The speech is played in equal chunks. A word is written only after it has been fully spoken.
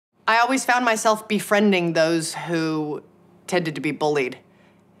I always found myself befriending those who tended to be bullied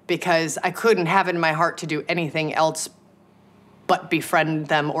because I couldn't have it in my heart to do anything else but befriend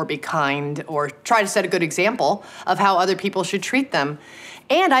them or be kind or try to set a good example of how other people should treat them.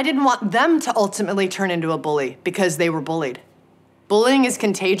 And I didn't want them to ultimately turn into a bully because they were bullied. Bullying is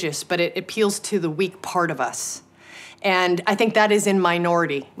contagious, but it appeals to the weak part of us. And I think that is in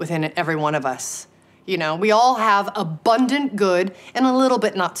minority within every one of us. You know, we all have abundant good and a little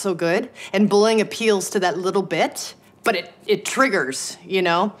bit not so good, and bullying appeals to that little bit, but it triggers, you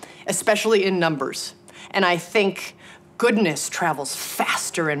know, especially in numbers. And I think goodness travels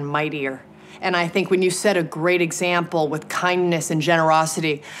faster and mightier. And I think when you set a great example with kindness and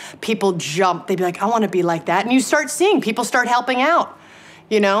generosity, people jump, they'd be like, I want to be like that. And you start seeing people start helping out,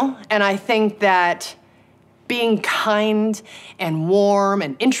 you know? And I think that being kind and warm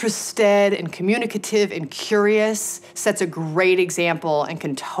and interested and communicative and curious sets a great example and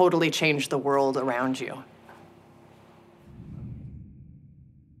can totally change the world around you.